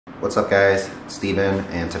What's up guys, it's Steven,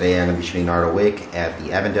 and today I'm going to be shooting Nardo Wick at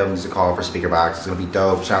the Avondale Music Hall for Speaker Box. It's going to be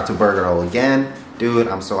dope. Shout out to Burger Hole again. Dude,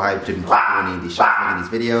 I'm so hyped to be doing these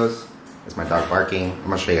shots, making these videos. That's my dog barking. I'm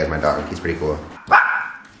going to show you guys my dog. He's pretty cool.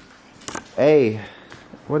 Hey,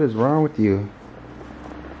 what is wrong with you?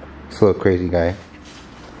 This little crazy guy.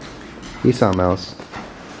 He's something else.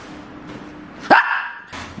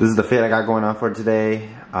 This is the fit I got going on for today.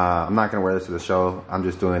 I'm not going to wear this to the show. I'm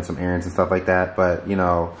just doing some errands and stuff like that. But, you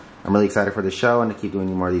know, I'm really excited for the show and to keep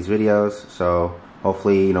doing more of these videos. So,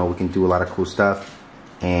 hopefully, you know, we can do a lot of cool stuff.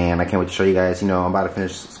 And I can't wait to show you guys. You know, I'm about to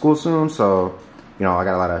finish school soon. So, you know, I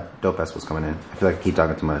got a lot of dope festivals coming in. I feel like I keep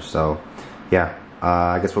talking too much. So, yeah.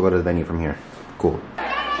 I guess we'll go to the venue from here. Cool.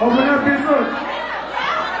 Open up your foot.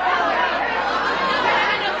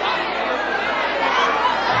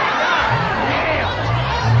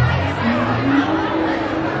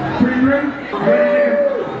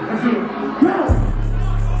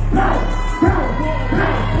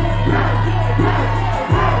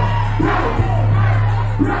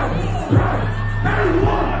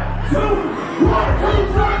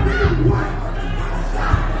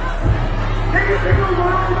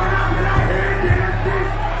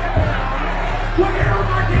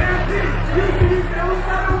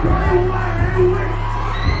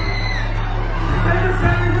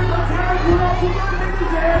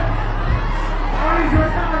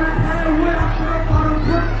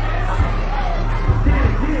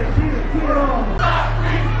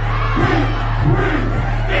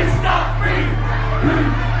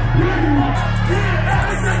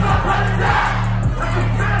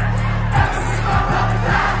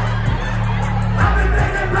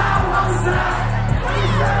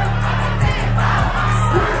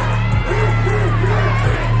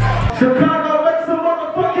 Chicago, make some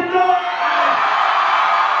motherfucking noise!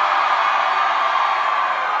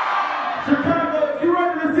 Chicago, if you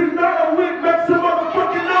ready to see Nardo Wick, make some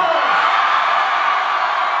motherfucking noise!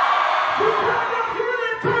 Chicago, if you ready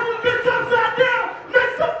to turn this bitch upside down,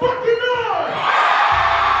 make some fucking noise!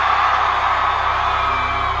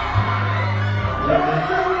 Let's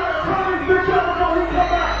say we gotta turn this bitch up and know who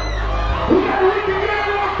come out. We gotta reach the game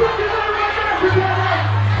on fucking line right now, Chicago!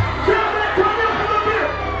 Tell me to come up in the bit!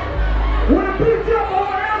 When the beat jump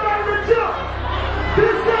over, everybody to jump.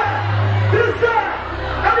 This side,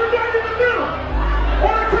 everybody in the middle.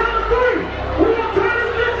 On the count of 3, we're gonna turn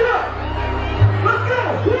this bitch up. Let's go.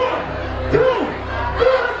 1, 2,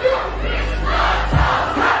 3, let's go.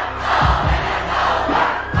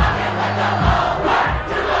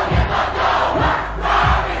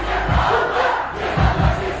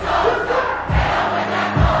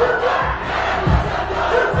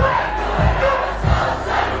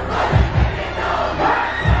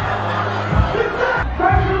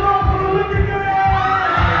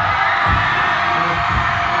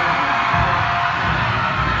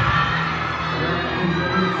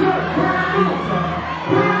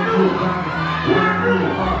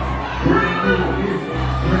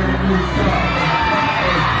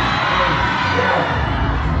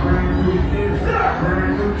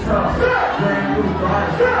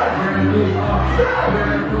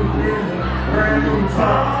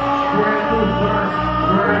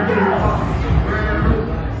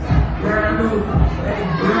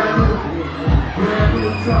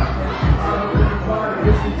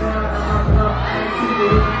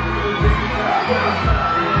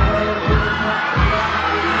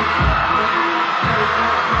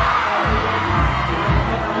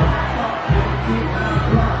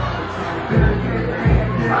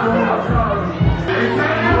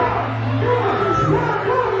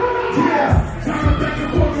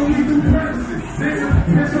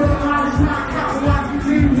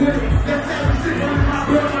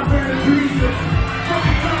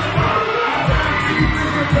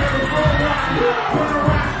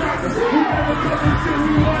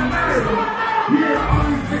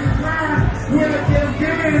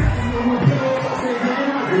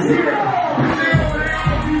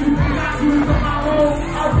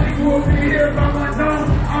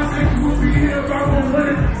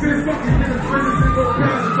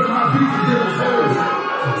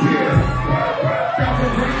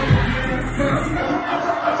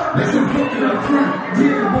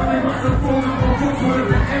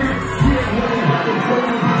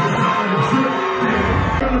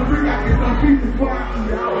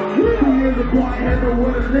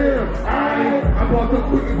 I bought some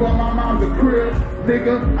quickie, bought my mom's a crib.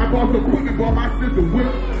 Nigga, I bought some quickie, bought my sister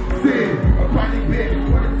whip. Said, a party bitch,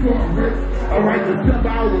 24 wrist. Alright, December,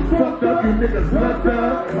 I was fucked up, you niggas left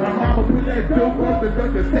up. My mama put that dope up and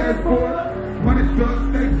ducked the task force. Money trucks,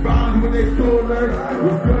 they bound when they stole her.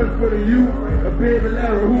 Was good for the youth, a baby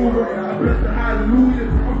Larry Hoover. I bless the hallelujah,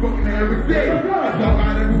 I'm fucking every day. I talk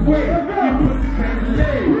out every way, you pussy can't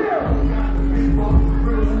lay.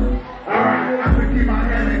 Alright, I can keep my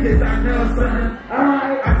hand in case I know something.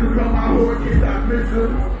 Alright, I can call my whore in case I miss her.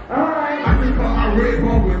 Alright, I can call my red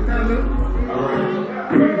bone with Nella. Alright,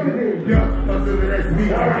 yeah, hustle that's me.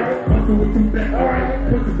 Alright, hustle with two back. Alright,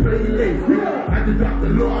 put the play late. I just dropped the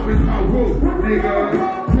law, I miss my rope. Nigga,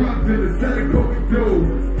 drugs in the selling coke and dough.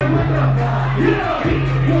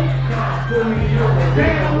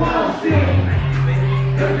 They don't want shit.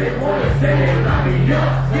 Cause they wanna say they love me, yeah,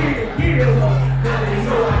 cause they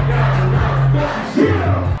know I got a lot of fucking shit.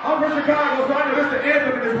 I'm from Chicago, so I know this the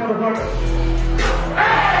anthem in this motherfucker.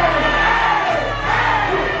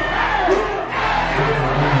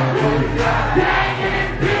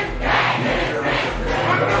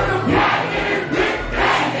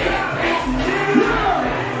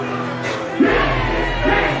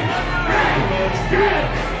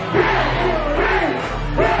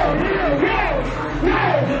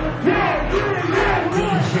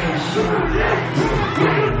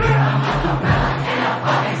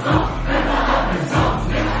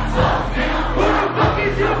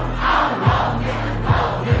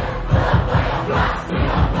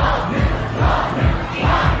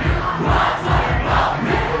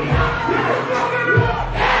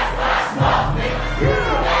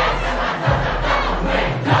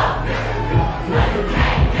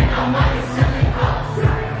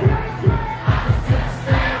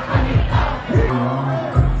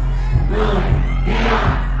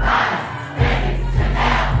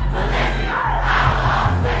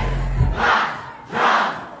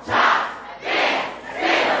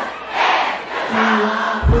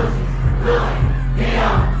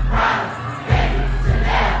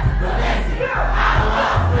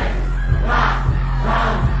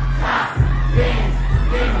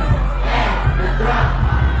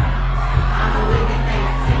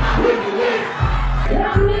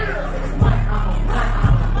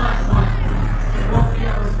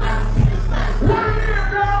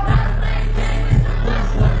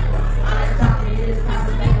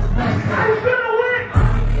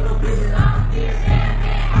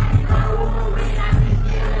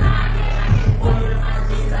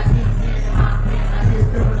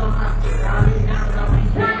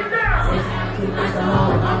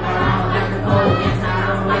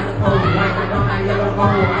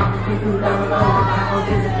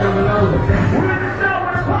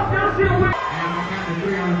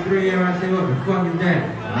 Everybody say what the fuck is that?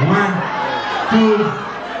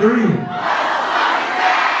 1, 2, 3.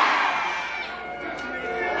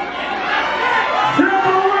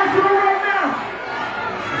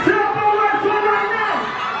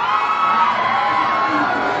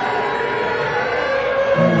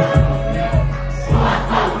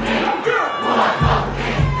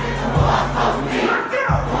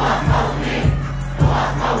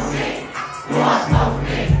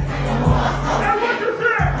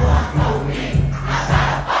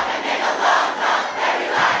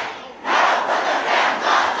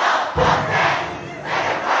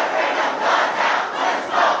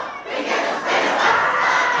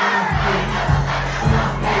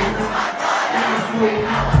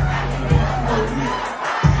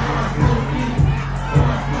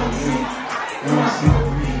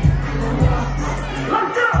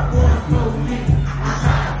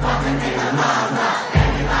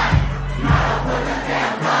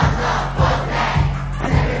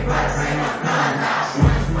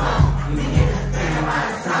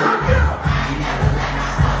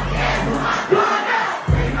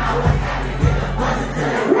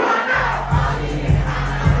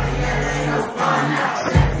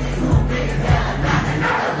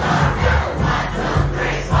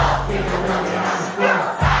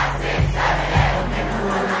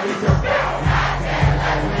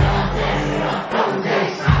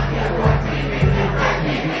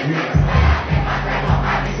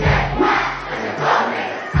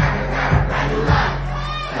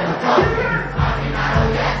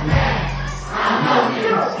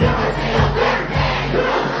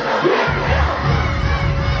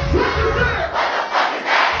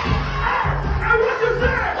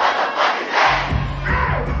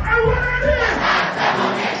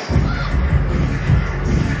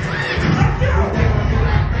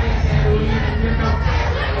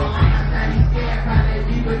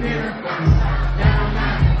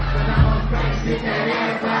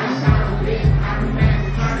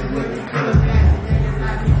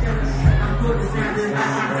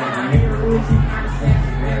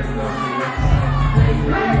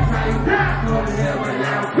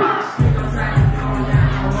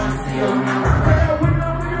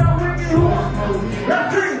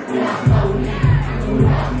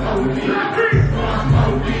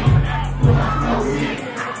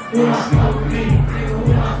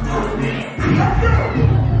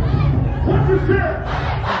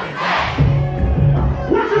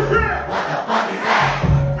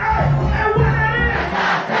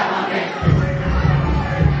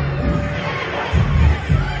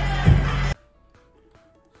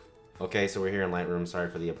 Okay, so we're here in Lightroom. Sorry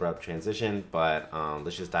for the abrupt transition, but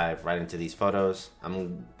let's just dive right into these photos.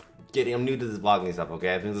 I'm new to this vlogging stuff,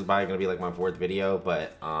 okay? I think this is probably gonna be like my 4th video,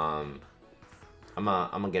 but I'm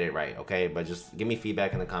gonna get it right, okay? But just give me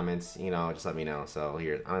feedback in the comments, you know, just let me know. So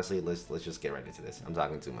here, honestly, let's just get right into this. I'm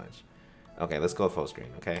talking too much. Okay, let's go full screen,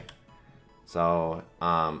 okay? So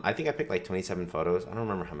I think I picked like 27 photos. I don't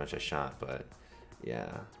remember how much I shot, but yeah.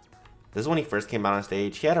 This is when he first came out on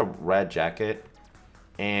stage. He had a red jacket,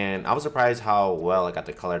 and I was surprised how well I got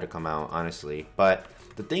the color to come out, honestly. But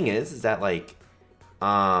the thing is that like,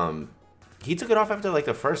 he took it off after like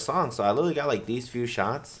the first song, so I literally got like these few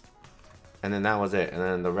shots, and then that was it. And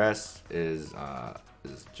then the rest is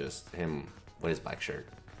just him with his black shirt.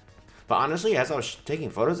 But honestly, as I was taking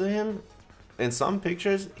photos of him, in some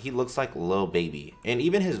pictures he looks like Lil Baby, and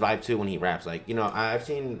even his vibe too when he raps. Like, you know, I've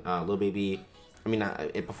seen Lil Baby. I mean,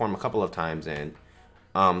 it performed a couple of times, and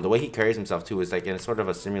the way he carries himself too is like in sort of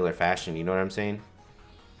a similar fashion. You know what I'm saying?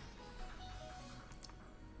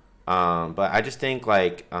 But I just think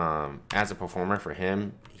like as a performer for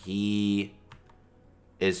him, he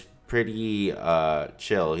is pretty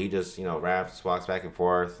chill. He just, you know, raps, walks back and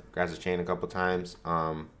forth, grabs his chain a couple times.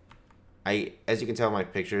 As you can tell in my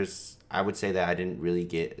pictures, I would say that I didn't really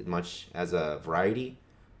get much as a variety,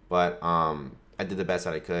 but I did the best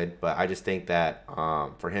that I could. But I just think that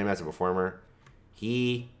for him as a performer,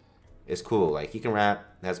 he is cool. Like, he can rap,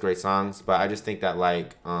 has great songs, but I just think that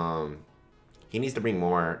like he needs to bring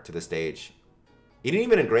more to the stage. He didn't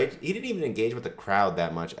even engage with the crowd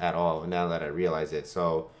that much at all. Now that I realize it,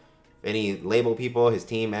 so if any label people, his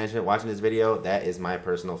team, management watching this video, that is my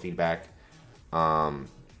personal feedback.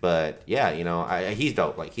 But yeah, you know, he's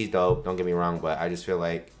dope. Like, he's dope. Don't get me wrong, but I just feel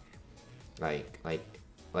like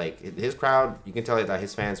his crowd, you can tell that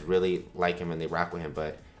his fans really like him and they rock with him.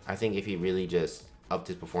 But I think if he really just upped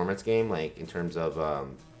his performance game, like in terms of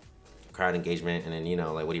crowd engagement and then, you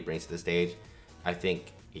know, like what he brings to the stage, I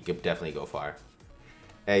think he could definitely go far.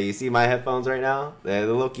 Hey, you see my headphones right now? They're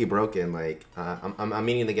low-key broken. Like, I'm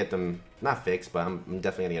meaning to get them not fixed, but I'm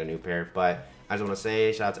definitely gonna get a new pair. But I just want to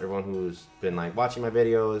say shout out to everyone who's been like watching my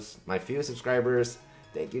videos, my few subscribers.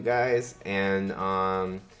 Thank you guys. And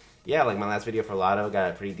yeah, like my last video for Lotto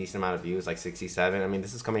got a pretty decent amount of views, like 67. I mean,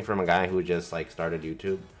 this is coming from a guy who just like started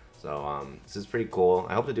YouTube, so this is pretty cool.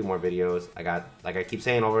 I hope to do more videos. I got, like I keep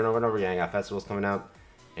saying over and over and over again, I got festivals coming up,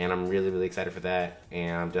 and I'm really excited for that.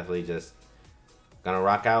 And I'm definitely just gonna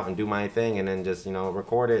rock out and do my thing, and then just, you know,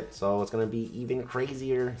 record it, so it's gonna be even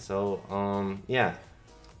crazier. So yeah,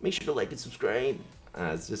 make sure to like and subscribe.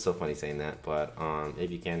 It's just so funny saying that, but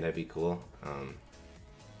if you can, that'd be cool.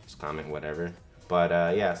 Just comment whatever.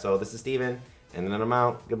 But yeah, so this is Steven, and then I'm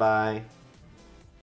out. Goodbye.